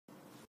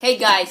Hey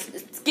guys,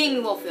 it's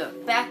Gaming Wolf here,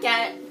 back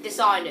at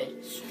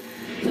Dishonored.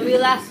 So we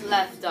last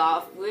left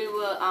off, we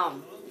were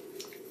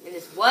in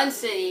this one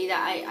city that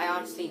I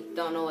honestly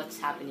don't know what's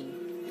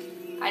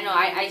happening. I know,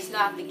 I just know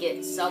I have to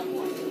get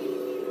someone.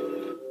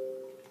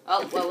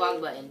 Oh, well,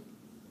 wrong button.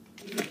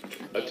 Okay.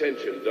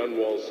 Attention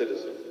Dunwall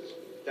citizens.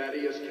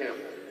 Thaddeus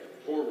Campbell,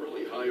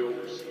 formerly High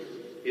Overseer,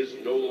 is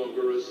no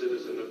longer a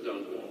citizen of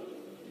Dunwall.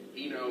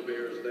 He now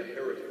bears the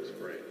Heretics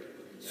rank,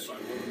 and by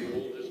one of the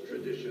oldest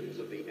traditions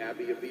of the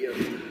Abbey of the Elder.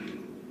 It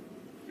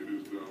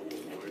is now a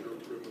minor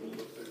criminal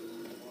offense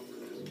to offer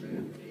this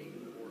man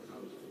aid or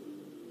housing.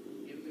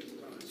 In this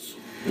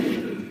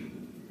time,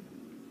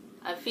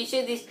 I'm pretty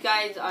sure these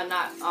guys are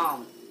not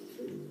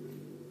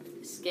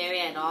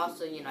scary at all,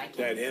 so you know I can't.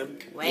 That him?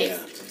 Wait.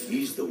 Yeah,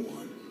 he's the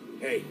one.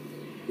 Hey,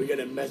 we got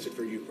a message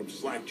for you from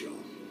Slackjaw.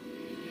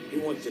 He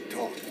wants to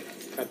talk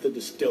at the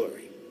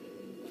distillery.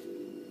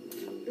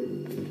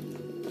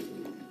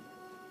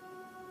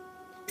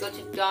 Go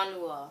to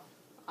Dunwall.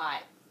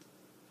 Alright.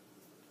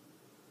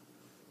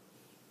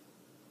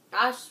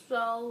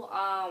 Also,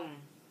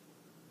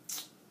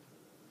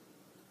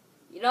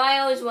 you know, I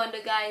always wonder,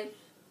 guys,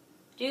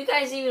 do you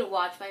guys even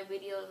watch my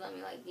videos? I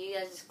mean, like, do you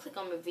guys just click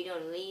on my video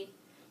and leave?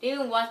 Do you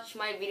even watch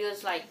my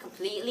videos, like,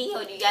 completely?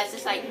 Or do you guys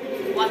just, like,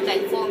 watch,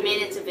 like, 4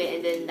 minutes of it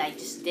and then, like,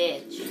 just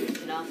ditch,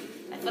 you know?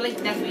 I feel like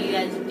that's what you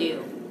guys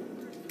do.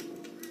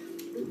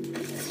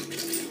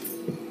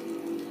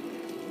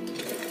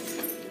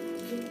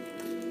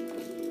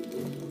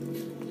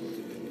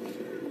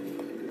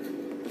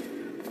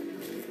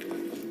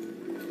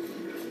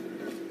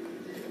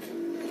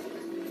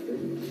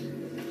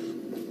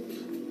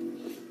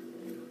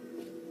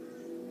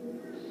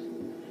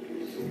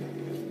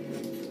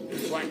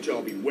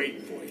 Slackjaw'll be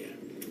waiting for you.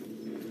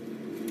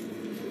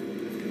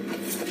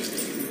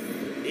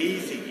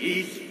 Easy,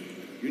 easy.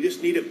 You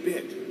just need a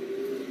bit.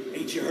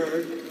 Ain't you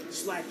heard?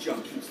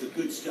 Slackjaw keeps the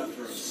good stuff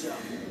for himself.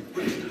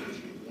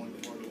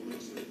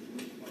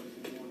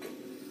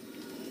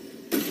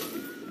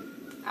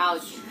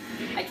 Ouch.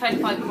 I tried to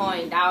find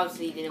coin, that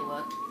obviously didn't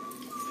work.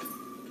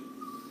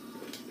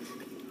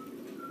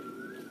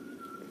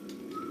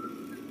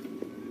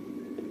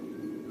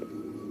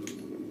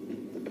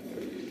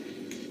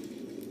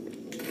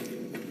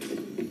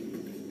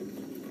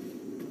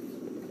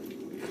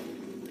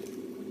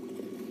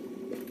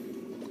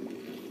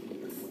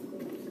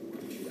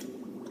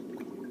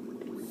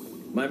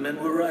 My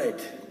men were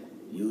right.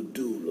 You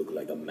do look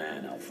like a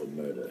man out for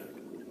murder.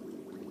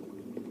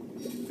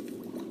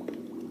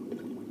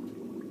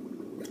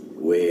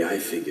 Way I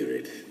figure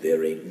it,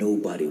 there ain't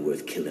nobody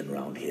worth killing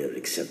around here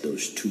except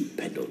those two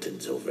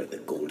Pendletons over at the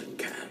Golden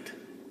Cat.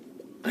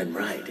 I'm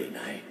right, ain't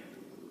I?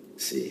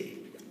 See,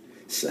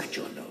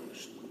 Slackjaw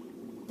knows.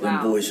 Them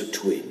Wow. boys are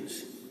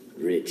twins.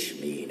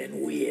 Rich, mean,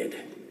 and weird.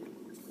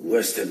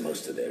 Worse than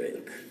most of their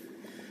ilk.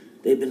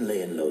 They've been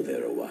laying low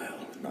there a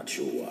while, not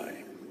sure why.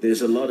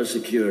 There's a lot of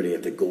security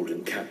at the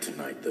Golden Cat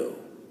tonight, though.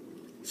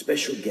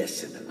 Special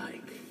guests and the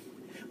like.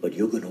 But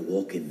you're gonna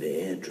walk in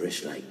there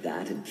dressed like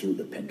that and kill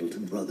the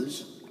Pendleton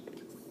brothers?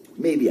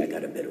 Maybe I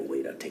got a better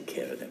way to take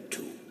care of them,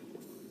 too.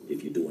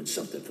 If you're doing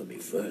something for me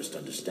first,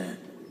 understand?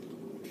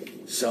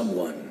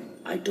 Someone,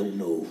 I don't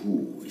know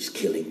who, is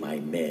killing my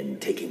men,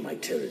 taking my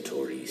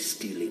territory,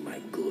 stealing my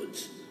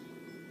goods.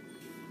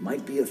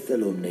 Might be a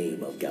fellow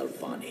named of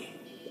Galvani.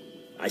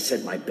 I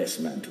sent my best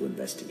man to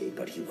investigate,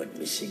 but he went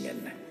missing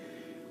and...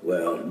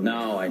 well,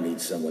 now I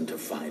need someone to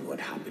find what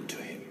happened to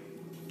him.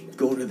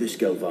 Go to this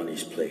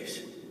Galvani's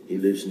place. He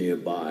lives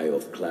nearby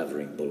off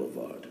Clavering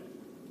Boulevard.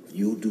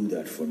 You do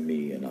that for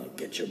me and I'll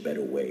get you a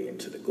better way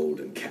into the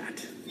Golden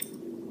Cat.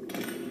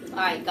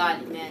 Alright,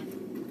 got it, man.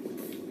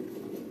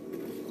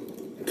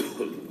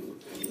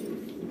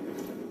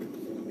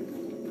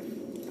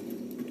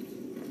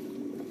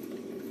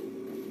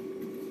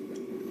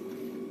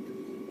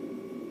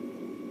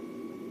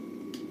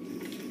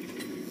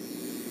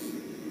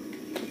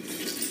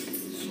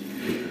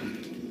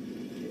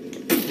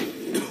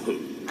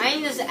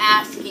 I'm just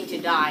asking to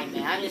die,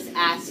 man. I'm just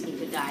asking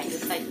to die.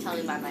 Just like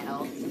telling by my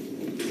health.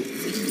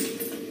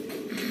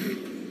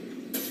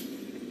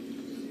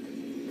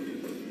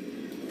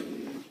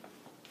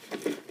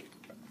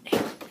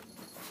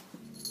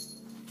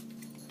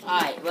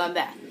 Alright, well, I'm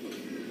back.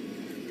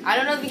 I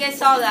don't know if you guys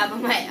saw that,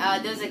 but my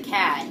there's a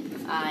cat.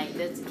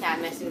 There's a cat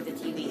messing with the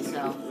TV,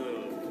 so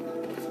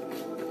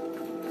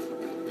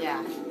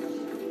yeah.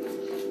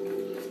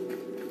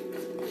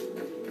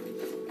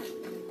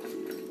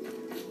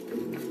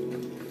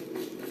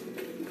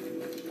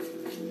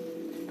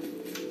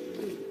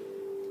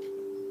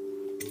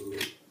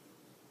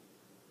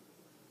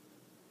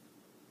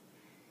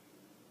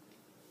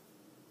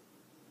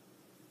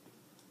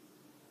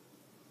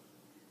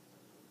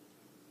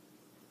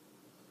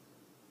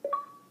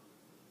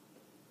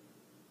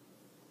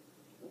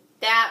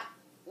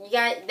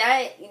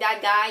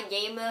 That guy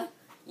gamer,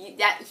 he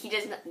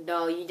does not.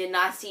 No, you did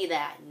not see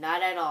that.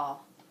 Not at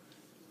all.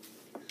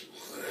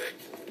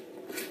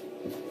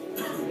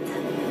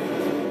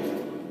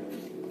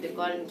 The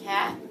golden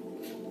cat.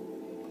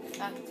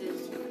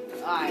 Cactus.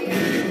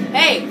 Alright.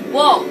 Hey,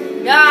 whoa.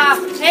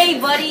 Hey,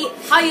 buddy.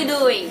 How you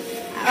doing?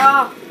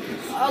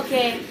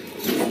 Okay.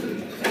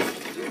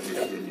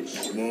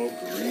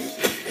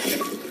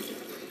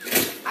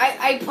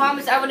 I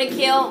promise I wouldn't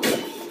kill.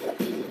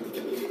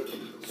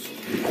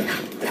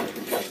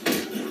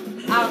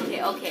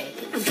 Okay.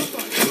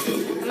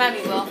 Come at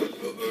me, Will.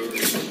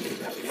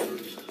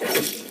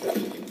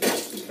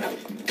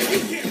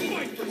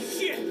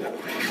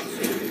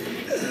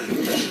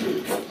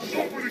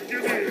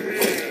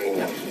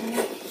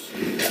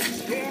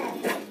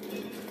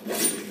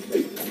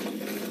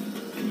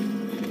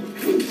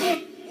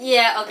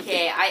 Yeah,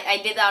 okay. I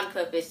did that on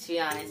purpose, to be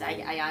honest.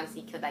 I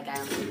honestly killed that guy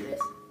on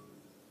purpose.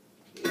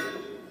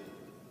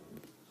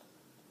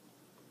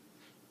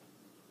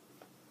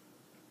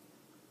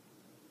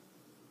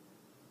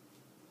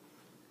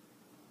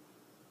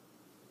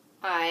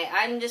 Alright,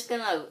 I'm just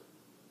gonna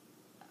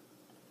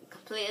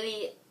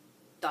completely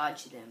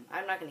dodge them.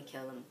 I'm not gonna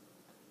kill them.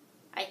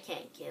 I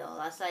can't kill.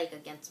 That's like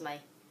against my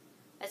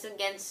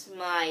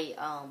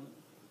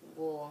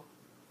rule.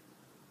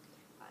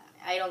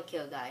 I don't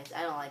kill guys.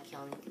 I don't like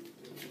killing.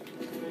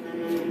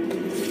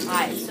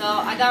 Alright, so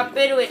I got a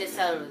better way to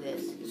settle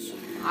this.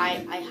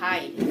 I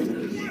hide.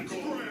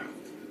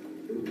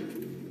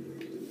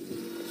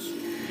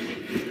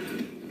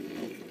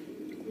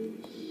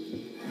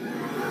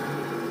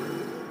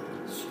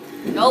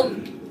 Nope.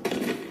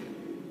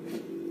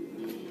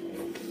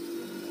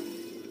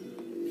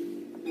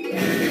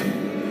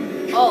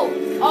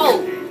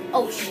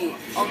 Oh shoot.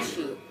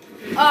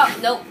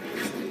 Nope.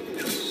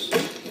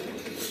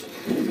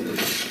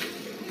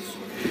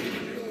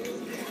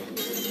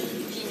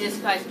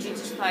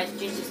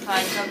 Jesus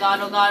Christ. Oh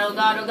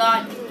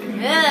God.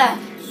 Ugh.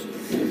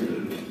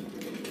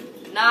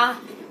 Nah.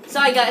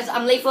 Sorry guys,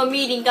 I'm late for a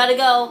meeting. Gotta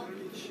go.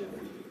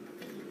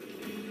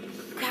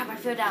 Crap, I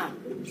fell down.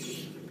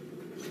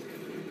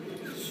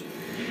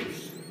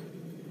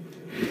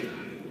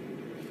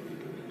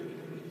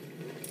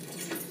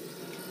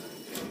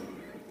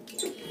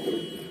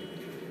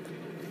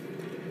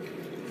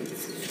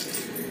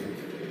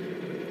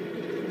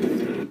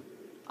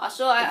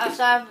 Also, I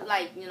also have,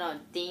 like, you know,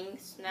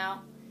 things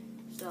now.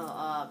 So,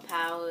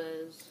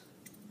 powers,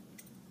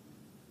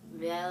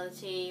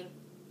 reality,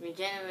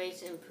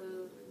 regeneration,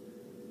 improved,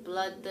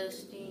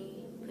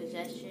 bloodthirsty,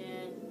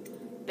 possession,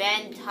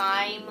 bend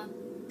time,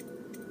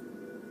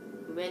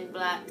 wind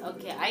black.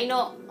 Okay, I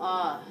know,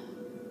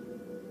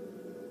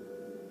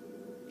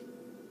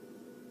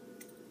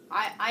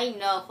 I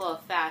know for a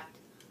fact,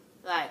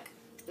 like,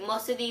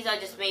 most of these are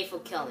just made for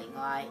killing,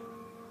 alright?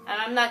 And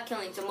I'm not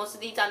killing, so most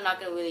of these I'm not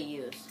going to really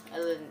use.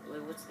 Other than,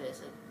 wait, what's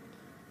this?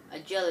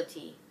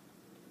 Agility.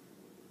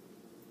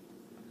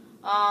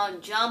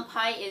 Jump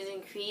height is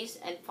increased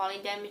and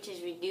falling damage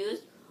is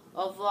reduced.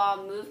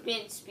 Overall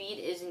movement speed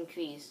is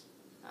increased.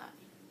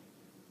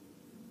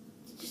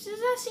 Does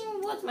that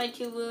seem worth my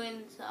 2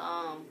 ruins?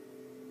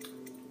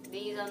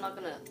 These I'm not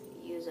going to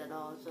use at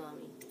all. So, I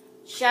mean,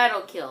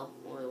 shadow kill.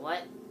 Wait,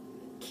 what?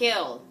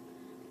 Kill.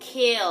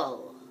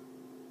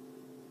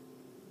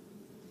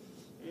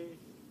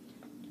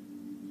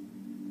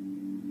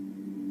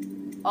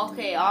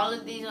 Okay, all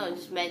of these are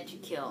just meant to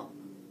kill.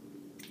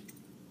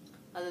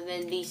 Other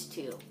than these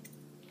 2.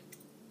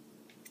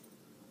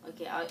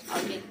 Okay, I'll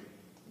get...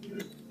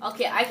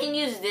 Okay, I can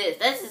use this.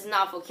 This is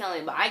not for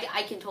killing, but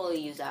I can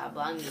totally use that.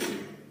 But I mean,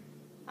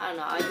 I don't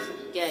know. I just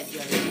get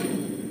it.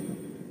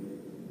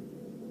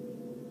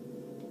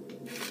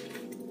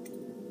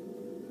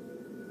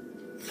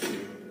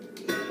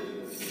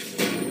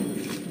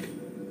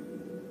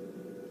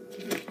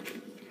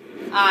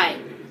 Alright.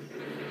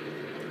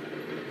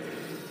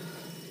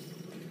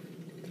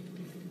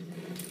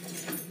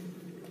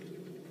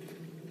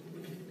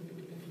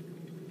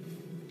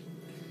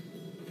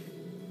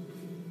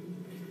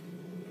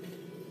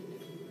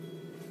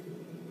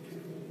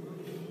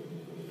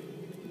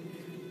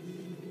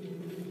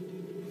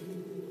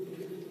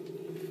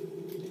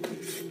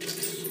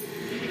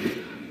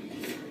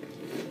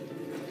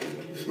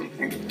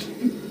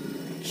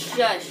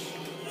 Shush.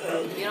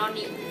 You don't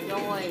need...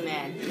 Don't worry,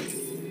 man.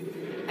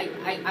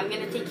 I'm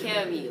gonna take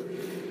care of you.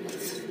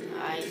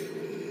 Alright.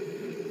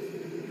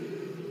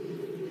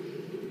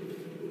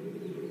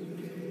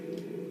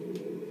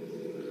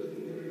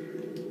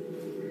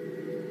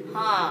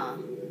 Huh.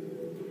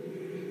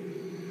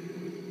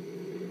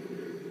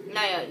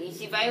 No, you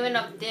see, if I went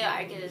up there,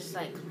 I could just,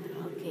 like...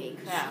 Okay,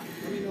 crap.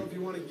 Let me know if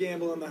you want to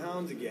gamble on the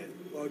hounds again.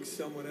 Bug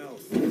someone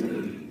else.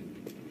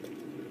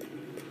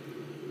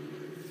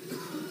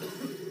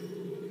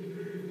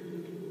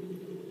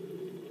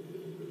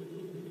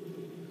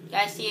 Do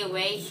I see a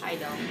way? I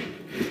don't.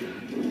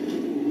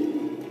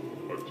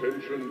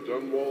 Attention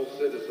Dunwall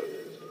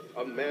citizens.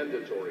 A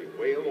mandatory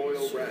whale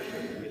oil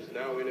ration is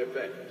now in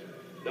effect.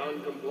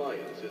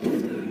 Non-compliance is a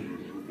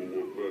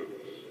punishable offense.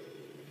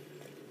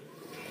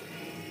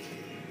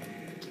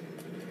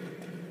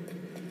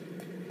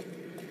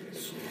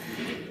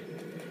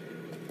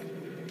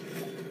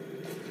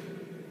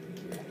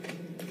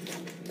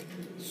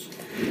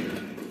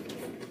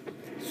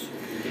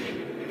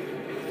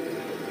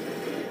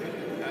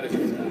 How does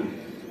it sound?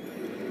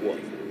 What?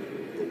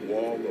 The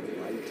wall of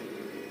light?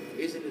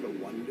 Isn't it a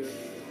wonder?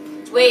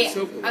 Wait,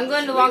 I'm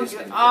going the wrong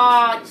direction.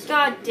 Oh,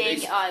 god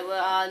dang it. Alright,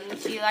 well, make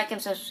sure you like and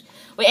subscribe.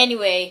 Wait,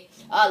 anyway,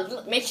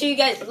 make sure you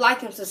guys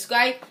like and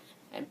subscribe,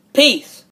 and peace.